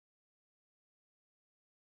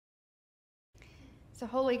So,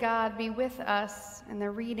 Holy God, be with us in the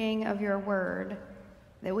reading of your word,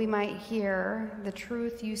 that we might hear the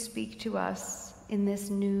truth you speak to us in this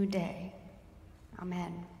new day.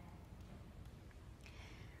 Amen.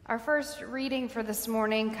 Our first reading for this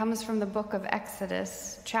morning comes from the book of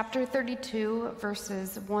Exodus, chapter 32,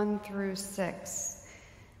 verses 1 through 6.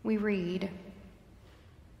 We read,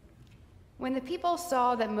 "When the people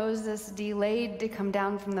saw that Moses delayed to come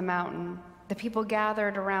down from the mountain, the people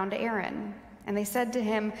gathered around Aaron, and they said to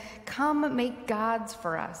him, 'Come, make gods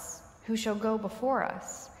for us, who shall go before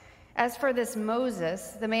us. As for this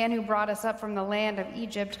Moses, the man who brought us up from the land of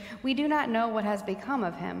Egypt, we do not know what has become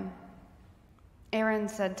of him.' Aaron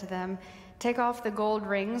said to them, 'Take off the gold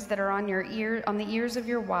rings that are on the ears of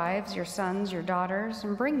your wives, your sons, your daughters,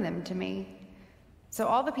 and bring them to me.' So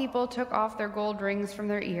all the people took off their gold rings from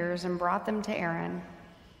their ears and brought them to Aaron.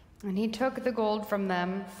 And he took the gold from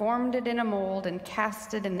them, formed it in a mold, and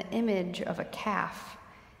cast it in the image of a calf.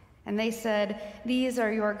 And they said, 'These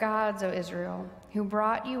are your gods, O Israel, who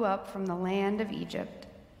brought you up from the land of Egypt.'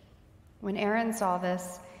 When Aaron saw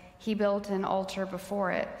this, he built an altar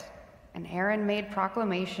before it. And Aaron made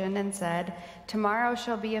proclamation and said, 'Tomorrow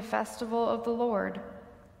shall be a festival of the Lord.'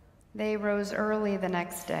 They rose early the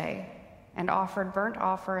next day and offered burnt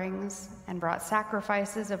offerings and brought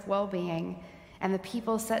sacrifices of well-being, and the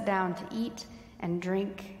people sat down to eat and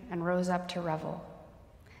drink and rose up to revel."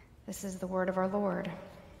 This is the word of our Lord.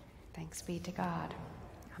 Thanks be to God.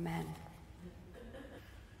 Amen.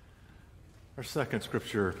 Our second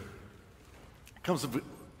scripture comes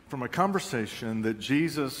from a conversation that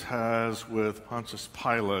Jesus has with Pontius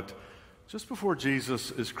Pilate just before Jesus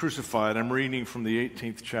is crucified. I'm reading from the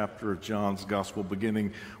 18th chapter of John's Gospel,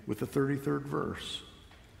 beginning with the 33rd verse.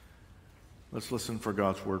 Let's listen for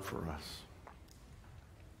God's word for us.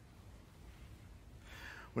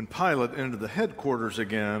 When Pilate entered the headquarters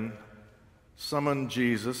again, summoned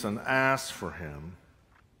Jesus and asked for him,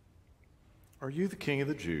 "Are you the king of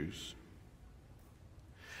the Jews?"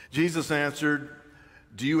 Jesus answered,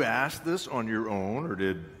 "Do you ask this on your own, or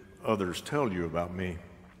did others tell you about me?"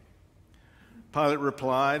 Pilate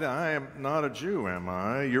replied, "I am not a Jew, am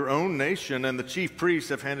I? Your own nation and the chief priests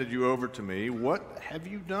have handed you over to me. What have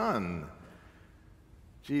you done?"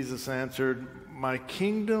 Jesus answered, "My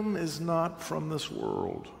kingdom is not from this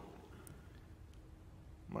world.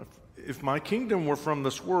 If my kingdom were from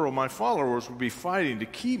this world, my followers would be fighting to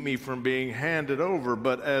keep me from being handed over.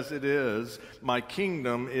 But as it is, my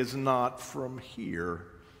kingdom is not from here."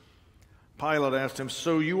 Pilate asked him,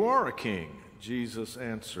 "So you are a king?" Jesus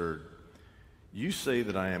answered, "You say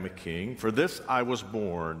that I am a king. For this I was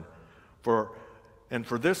born, and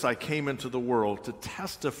for this I came into the world, to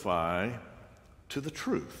testify to the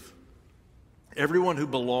truth. Everyone who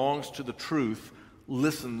belongs to the truth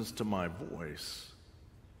listens to my voice."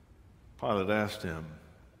 Pilate asked him,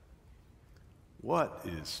 "What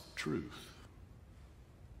is truth?"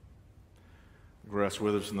 The grass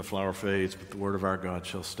withers and the flower fades, but the word of our God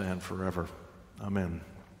shall stand forever. Amen.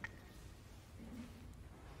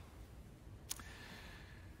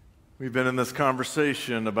 We've been in this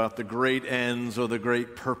conversation about the great ends or the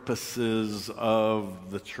great purposes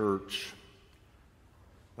of the church.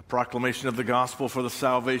 The proclamation of the gospel for the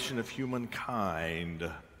salvation of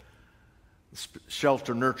humankind.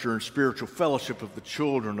 Shelter, nurture, and spiritual fellowship of the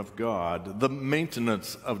children of God. The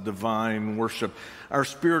maintenance of divine worship. Our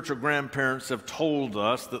spiritual grandparents have told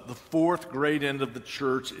us that the fourth great end of the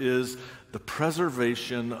church is the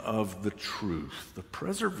preservation of the truth. The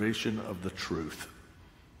preservation of the truth.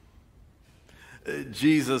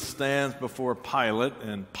 Jesus stands before Pilate,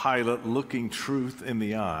 and Pilate, looking truth in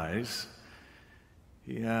the eyes,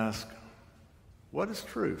 he asks, "What is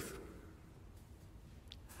truth?"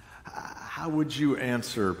 How would you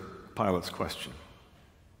answer Pilate's question?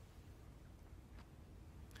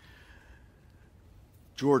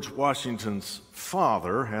 George Washington's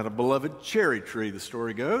father had a beloved cherry tree, the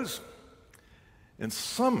story goes. And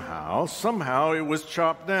somehow it was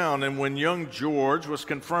chopped down. And when young George was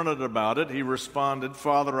confronted about it, he responded,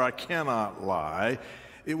 "Father, I cannot lie.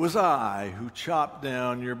 It was I who chopped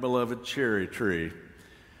down your beloved cherry tree."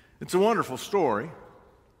 It's a wonderful story.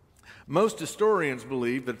 Most historians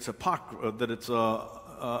believe that it's apocryphal,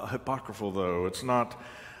 though. It's not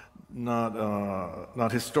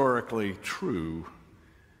historically true.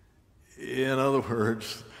 In other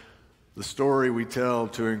words, the story we tell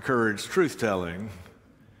to encourage truth-telling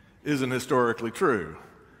isn't historically true.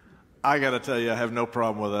 I got to tell you, I have no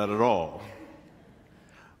problem with that at all.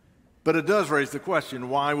 But it does raise the question,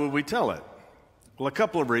 why would we tell it? Well, a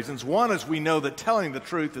couple of reasons. One is we know that telling the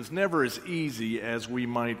truth is never as easy as we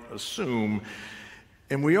might assume.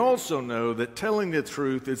 And we also know that telling the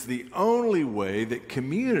truth is the only way that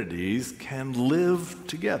communities can live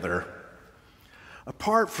together.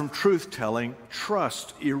 Apart from truth-telling,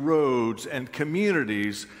 trust erodes and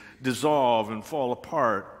communities dissolve and fall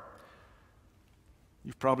apart.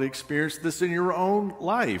 You've probably experienced this in your own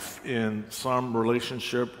life in some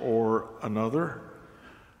relationship or another.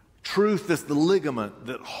 Truth is the ligament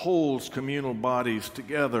that holds communal bodies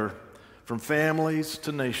together, from families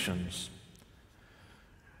to nations.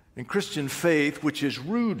 And Christian faith, which is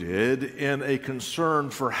rooted in a concern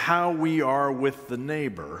for how we are with the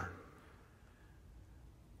neighbor,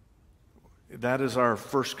 that is our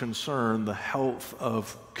first concern, the health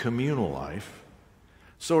of communal life.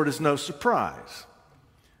 So it is no surprise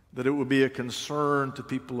that it would be a concern to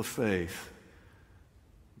people of faith,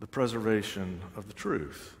 the preservation of the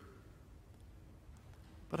truth.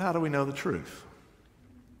 But how do we know the truth?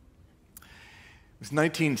 It was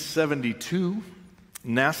 1972.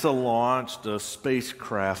 NASA launched a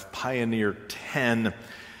spacecraft, Pioneer 10.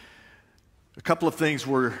 A couple of things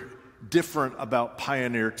were different about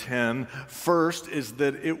Pioneer 10. First is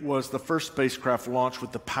that it was the first spacecraft launched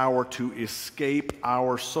with the power to escape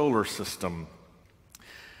our solar system.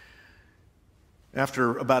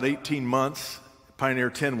 After about 18 months, Pioneer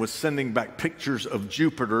 10 was sending back pictures of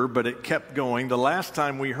Jupiter, but it kept going. The last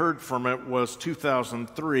time we heard from it was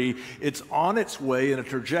 2003. It's on its way in a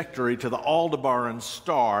trajectory to the Aldebaran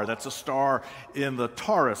star. That's a star in the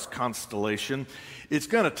Taurus constellation. It's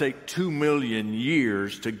going to take 2 million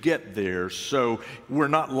years to get there, so we're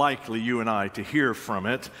not likely, you and I, to hear from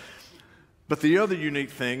it. But the other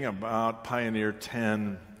unique thing about Pioneer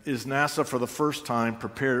 10 is NASA, for the first time,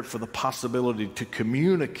 prepared for the possibility to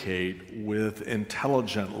communicate with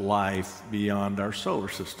intelligent life beyond our solar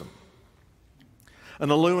system. An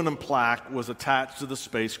aluminum plaque was attached to the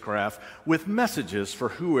spacecraft with messages for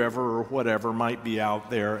whoever or whatever might be out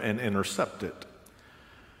there and intercept it.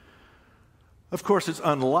 Of course, it's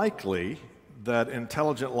unlikely that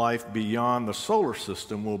intelligent life beyond the solar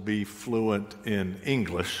system will be fluent in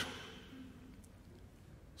English.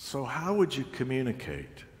 So how would you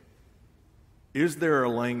communicate? Is there a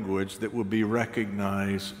language that would be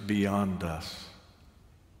recognized beyond us?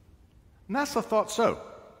 NASA thought so.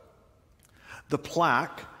 The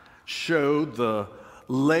plaque showed the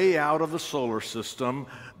layout of the solar system,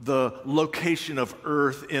 the location of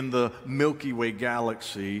Earth in the Milky Way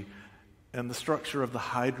galaxy, and the structure of the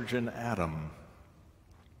hydrogen atom.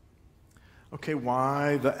 Okay,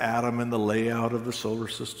 why the atom and the layout of the solar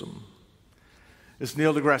system? As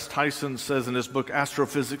Neil deGrasse Tyson says in his book,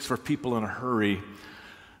 Astrophysics for People in a Hurry,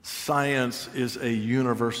 science is a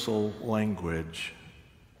universal language.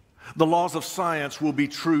 The laws of science will be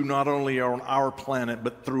true not only on our planet,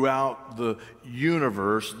 but throughout the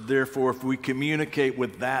universe. Therefore, if we communicate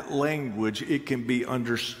with that language, it can be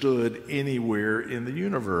understood anywhere in the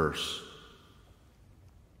universe.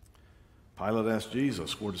 Pilate asked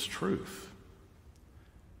Jesus, what is truth?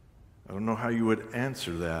 I don't know how you would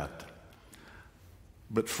answer that.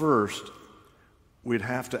 But first, we'd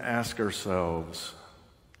have to ask ourselves,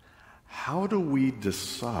 how do we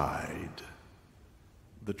decide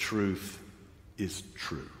the truth is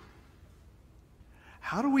true?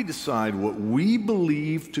 How do we decide what we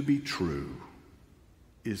believe to be true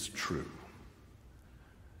is true?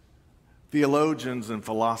 Theologians and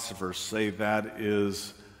philosophers say that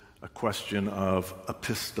is a question of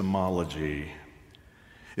epistemology.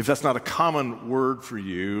 If that's not a common word for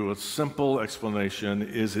you, a simple explanation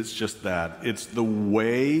is it's just that. It's the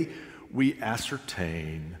way we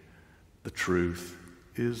ascertain the truth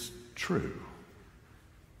is true.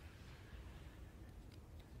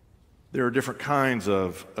 There are different kinds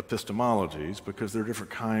of epistemologies because there are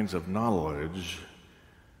different kinds of knowledge.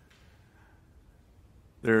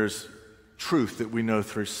 There's truth that we know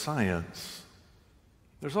through science.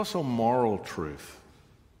 There's also moral truth.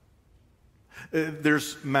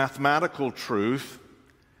 There's mathematical truth,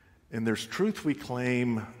 and there's truth we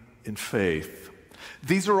claim in faith.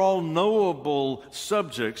 These are all knowable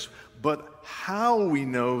subjects, but how we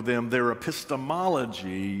know them, their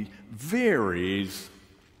epistemology, varies.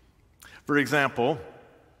 For example,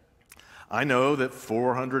 I know that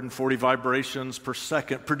 440 vibrations per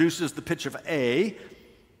second produces the pitch of A,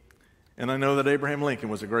 and I know that Abraham Lincoln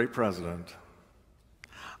was a great president.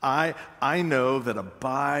 I know that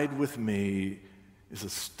Abide With Me is a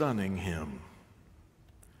stunning hymn.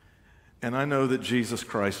 And I know that Jesus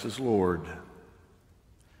Christ is Lord.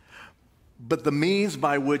 But the means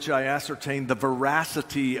by which I ascertain the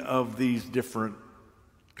veracity of these different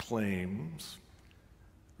claims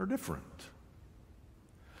are different.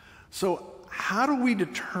 So how do we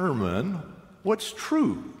determine what's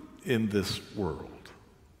true in this world?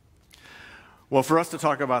 Well, for us to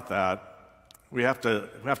talk about that, we have to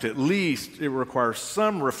at least, it requires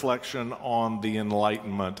some reflection on the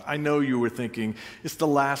Enlightenment. I know you were thinking, it's the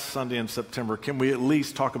last Sunday in September. Can we at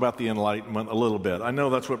least talk about the Enlightenment a little bit? I know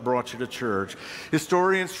that's what brought you to church.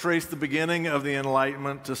 Historians trace the beginning of the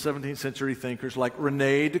Enlightenment to 17th century thinkers like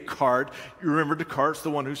René Descartes. You remember Descartes, the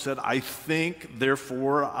one who said, I think,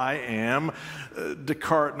 therefore I am.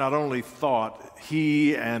 Descartes not only thought,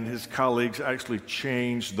 he and his colleagues actually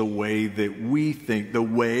changed the way that we think, the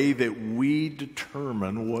way that we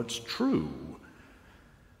determine what's true.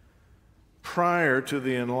 Prior to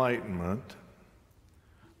the Enlightenment,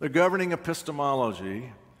 the governing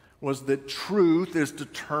epistemology was that truth is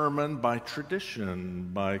determined by tradition,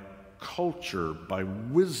 by culture, by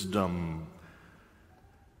wisdom,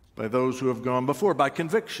 by those who have gone before, by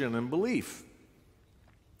conviction and belief.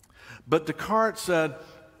 But Descartes said,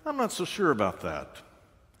 I'm not so sure about that.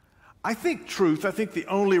 I think the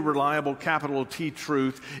only reliable capital T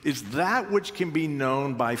truth is that which can be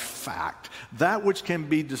known by fact, that which can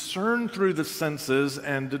be discerned through the senses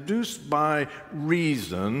and deduced by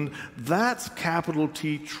reason. That's capital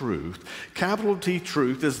T truth. Capital T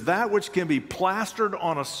truth is that which can be plastered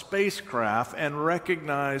on a spacecraft and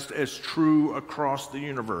recognized as true across the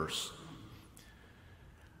universe.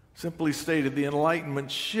 Simply stated, the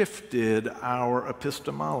Enlightenment shifted our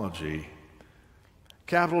epistemology.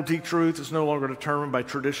 Capital T truth is no longer determined by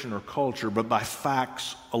tradition or culture, but by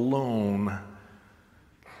facts alone.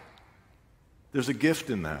 There's a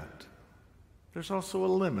gift in that. There's also a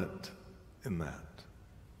limit in that.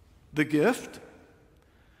 The gift?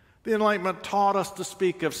 The Enlightenment taught us to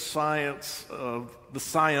speak of science, of the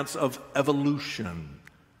science of evolution,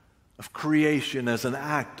 of creation as an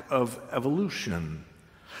act of evolution.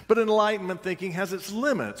 But Enlightenment thinking has its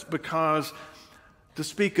limits, because to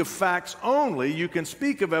speak of facts only, you can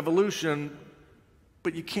speak of evolution,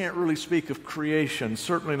 but you can't really speak of creation,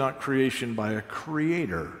 certainly not creation by a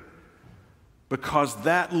creator, because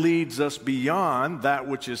that leads us beyond that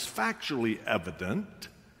which is factually evident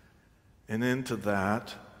and into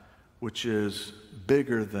that which is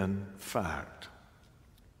bigger than fact.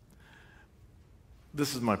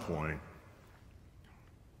 This is my point.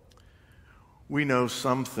 We know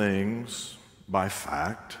some things by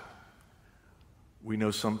fact. We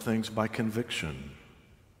know some things by conviction.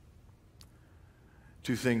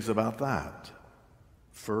 Two things about that.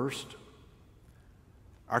 First,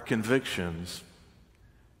 our convictions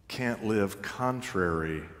can't live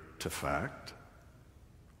contrary to fact,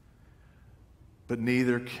 but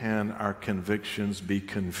neither can our convictions be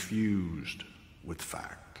confused with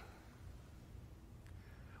fact.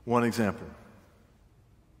 One example.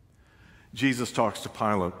 Jesus talks to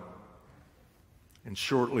Pilate, and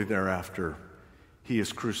shortly thereafter, he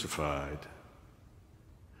is crucified.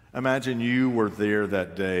 Imagine you were there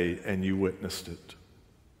that day and you witnessed it.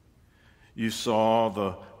 You saw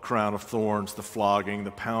the crown of thorns, the flogging,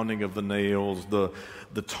 the pounding of the nails, the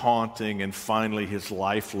taunting, and finally his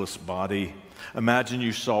lifeless body. Imagine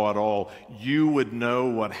you saw it all. You would know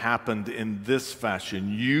what happened in this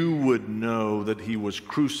fashion. You would know that he was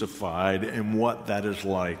crucified and what that is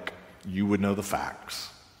like. You would know the facts.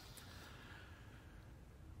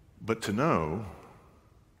 But to know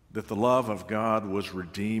that the love of God was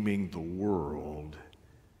redeeming the world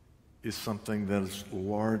is something that is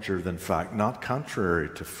larger than fact, not contrary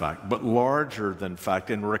to fact, but larger than fact,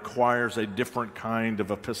 and requires a different kind of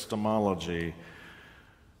epistemology,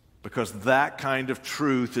 because that kind of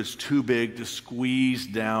truth is too big to squeeze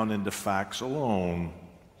down into facts alone.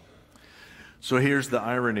 So here's the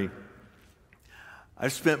irony.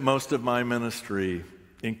 I've spent most of my ministry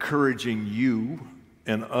encouraging you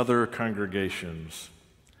and other congregations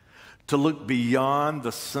to look beyond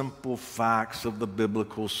the simple facts of the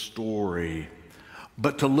biblical story,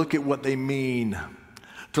 but to look at what they mean,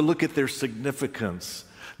 to look at their significance,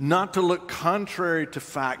 not to look contrary to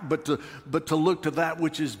fact, but to look to that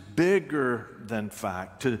which is bigger than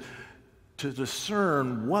fact, to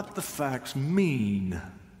discern what the facts mean.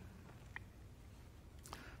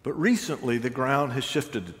 But recently, the ground has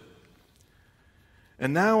shifted.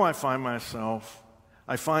 And now I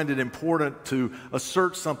find it important to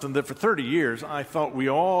assert something that for 30 years I thought we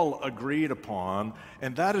all agreed upon,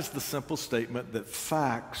 and that is the simple statement that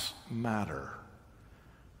facts matter.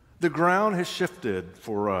 The ground has shifted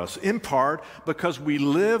for us, in part because we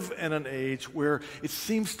live in an age where it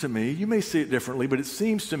seems to me, you may see it differently, but it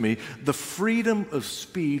seems to me the freedom of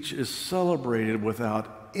speech is celebrated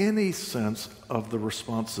without any sense of the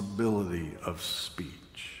responsibility of speech.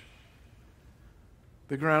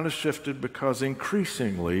 The ground has shifted because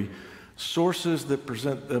increasingly sources that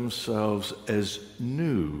present themselves as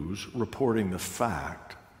news reporting the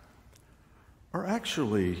fact are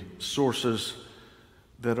actually sources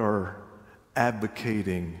that are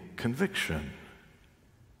advocating conviction.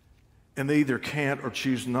 And they either can't or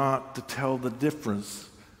choose not to tell the difference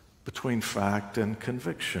between fact and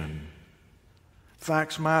conviction.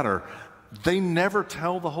 Facts matter. They never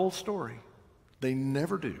tell the whole story. They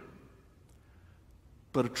never do.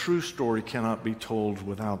 But a true story cannot be told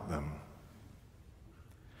without them.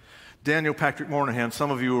 Daniel Patrick Moynihan,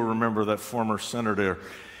 some of you will remember that former senator.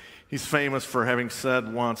 He's famous for having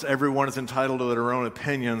said once, everyone is entitled to their own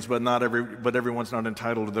opinions, but everyone's not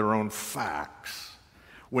entitled to their own facts.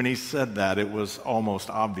 When he said that, it was almost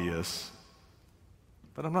obvious,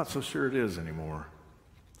 but I'm not so sure it is anymore.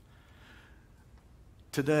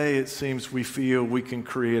 Today, it seems we feel we can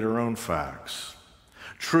create our own facts.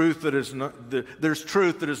 There's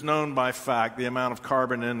truth that is known by fact, the amount of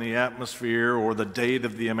carbon in the atmosphere or the date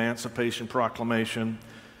of the Emancipation Proclamation.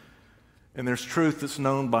 And there's truth that's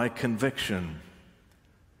known by conviction,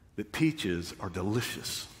 that peaches are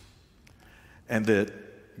delicious and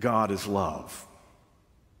that God is love.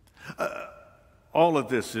 All of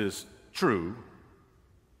this is true,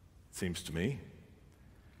 it seems to me,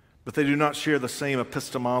 but they do not share the same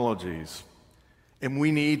epistemologies, and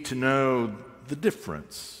we need to know the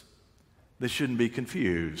difference. They shouldn't be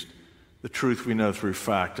confused. The truth we know through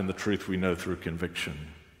fact and the truth we know through conviction.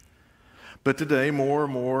 But today, more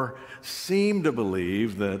and more seem to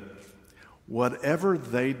believe that whatever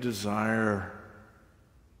they desire,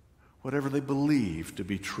 whatever they believe to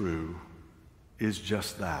be true, is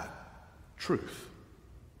just that, truth.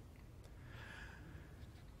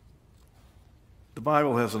 The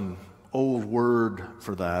Bible has an old word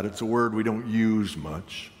for that. It's a word we don't use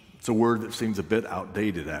much. It's a word that seems a bit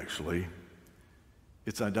outdated, actually.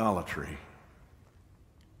 It's idolatry.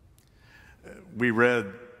 We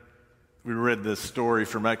read this story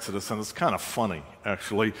from Exodus, and it's kind of funny,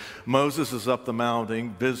 actually. Moses is up the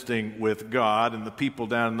mountain visiting with God, and the people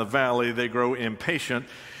down in the valley, they grow impatient,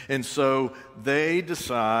 and so they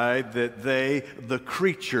decide that the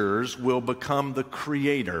creatures, will become the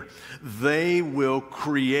creator. They will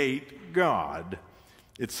create God.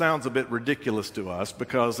 It sounds a bit ridiculous to us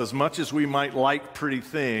because as much as we might like pretty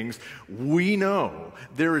things, we know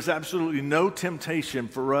there is absolutely no temptation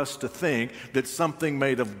for us to think that something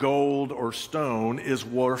made of gold or stone is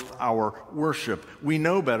worth our worship. We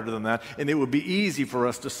know better than that, and it would be easy for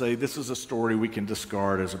us to say this is a story we can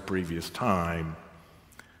discard as a previous time.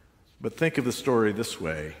 But think of the story this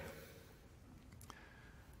way.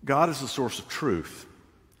 God is the source of truth.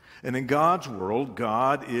 And in God's world,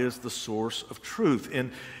 God is the source of truth.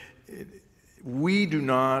 And we do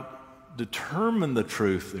not determine the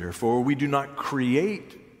truth, therefore. We do not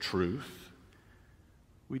create truth.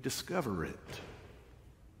 We discover it.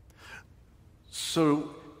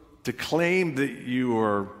 So to claim that you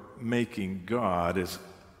are making God is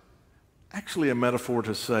actually a metaphor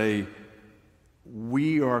to say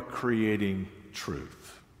we are creating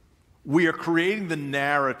truth. We are creating the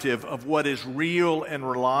narrative of what is real and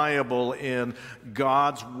reliable in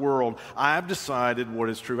God's world. I've decided what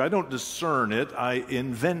is true. I don't discern it, I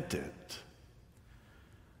invent it.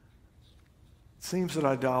 It seems that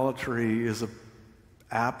idolatry is an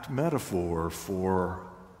apt metaphor for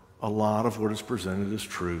a lot of what is presented as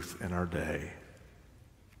truth in our day.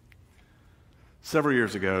 Several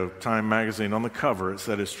years ago, Time magazine, on the cover, it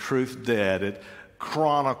said, "Is truth dead?" It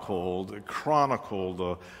chronicled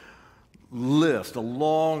a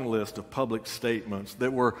long list of public statements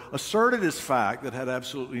that were asserted as fact that had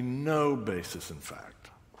absolutely no basis in fact.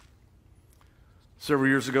 Several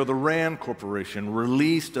years ago, the Rand Corporation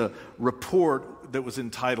released a report that was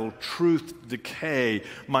entitled Truth Decay.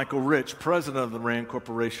 Michael Rich, president of the Rand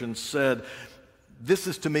Corporation, said, "This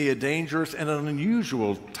is to me a dangerous and an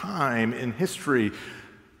unusual time in history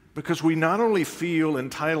because we not only feel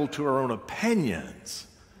entitled to our own opinions,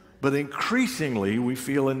 but increasingly, we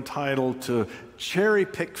feel entitled to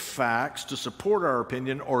cherry-pick facts to support our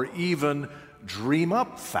opinion or even dream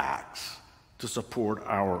up facts to support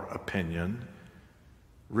our opinion."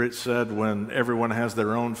 Rich said, when everyone has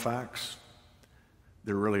their own facts,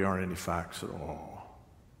 there really aren't any facts at all.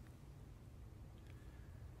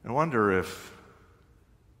 I wonder if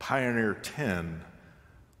Pioneer 10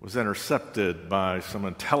 was intercepted by some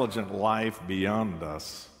intelligent life beyond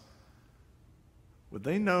us. Would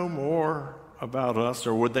they know more about us,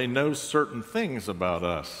 or would they know certain things about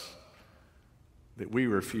us that we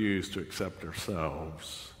refuse to accept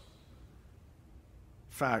ourselves?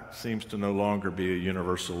 Fact seems to no longer be a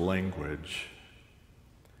universal language.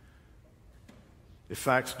 If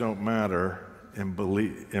facts don't matter and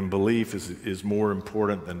belief is more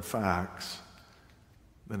important than facts,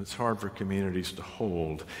 then it's hard for communities to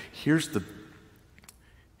hold. Here's the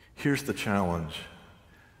Here's the challenge.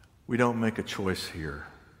 We don't make a choice here.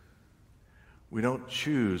 We don't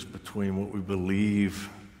choose between what we believe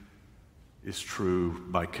is true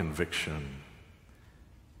by conviction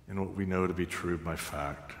and what we know to be true by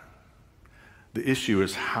fact. The issue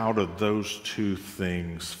is, how do those two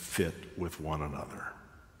things fit with one another?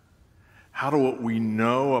 How do what we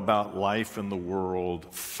know about life in the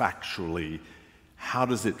world factually, how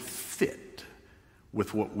does it fit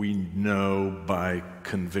with what we know by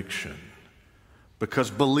conviction? Because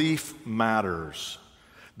belief matters.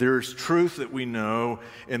 There's truth that we know,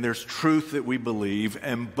 and there's truth that we believe,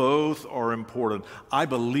 and both are important. I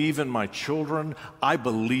believe in my children, I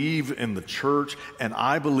believe in the church, and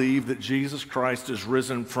I believe that Jesus Christ is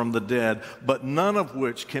risen from the dead, but none of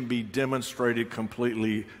which can be demonstrated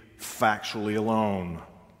completely factually alone.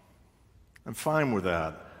 I'm fine with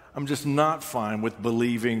that. I'm just not fine with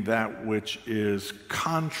believing that which is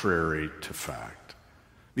contrary to fact.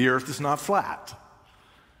 The earth is not flat.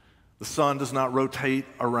 The sun does not rotate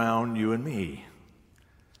around you and me.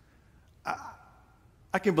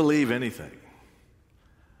 I can believe anything.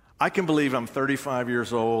 I can believe I'm 35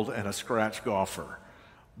 years old and a scratch golfer.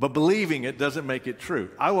 But believing it doesn't make it true.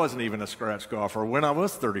 I wasn't even a scratch golfer when I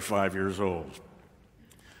was 35 years old.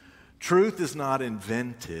 Truth is not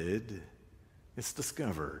invented, it's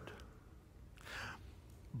discovered.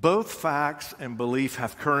 Both facts and belief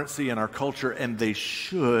have currency in our culture, and they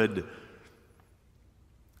should.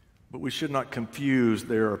 But we should not confuse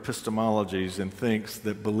their epistemologies and think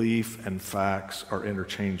that belief and facts are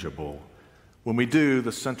interchangeable. When we do,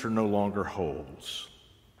 the center no longer holds.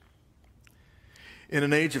 In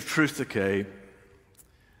an age of truth decay,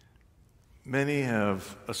 many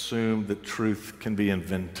have assumed that truth can be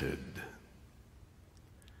invented.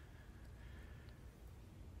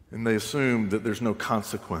 And they assume that there's no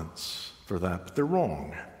consequence for that, but they're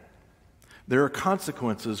wrong. There are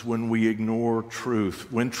consequences when we ignore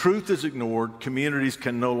truth. When truth is ignored, communities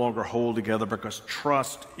can no longer hold together because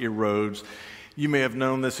trust erodes. You may have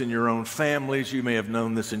known this in your own families. You may have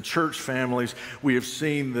known this in church families. We have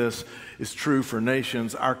seen this is true for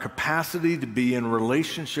nations. Our capacity to be in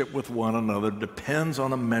relationship with one another depends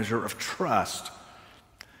on a measure of trust.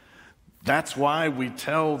 That's why we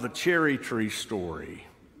tell the cherry tree story.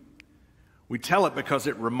 We tell it because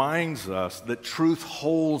it reminds us that truth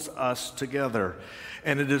holds us together.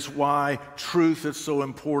 And it is why truth is so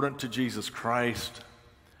important to Jesus Christ,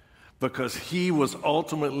 because he was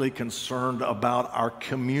ultimately concerned about our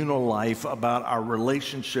communal life, about our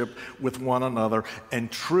relationship with one another.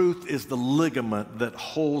 And truth is the ligament that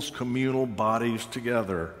holds communal bodies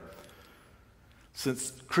together.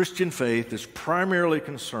 Since Christian faith is primarily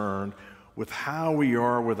concerned with how we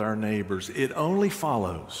are with our neighbors, it only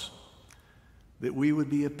follows that we would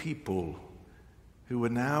be a people who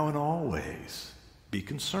would now and always be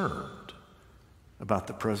concerned about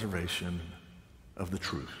the preservation of the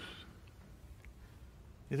truth.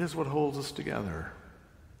 It is what holds us together.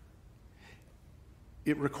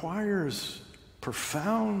 It requires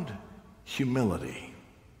profound humility,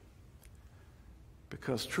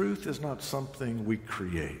 because truth is not something we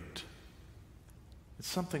create. It's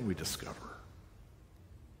something we discover.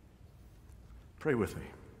 Pray with me.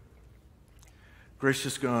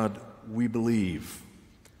 Gracious God, we believe.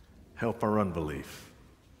 Help our unbelief.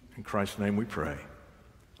 In Christ's name we pray.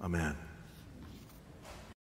 Amen.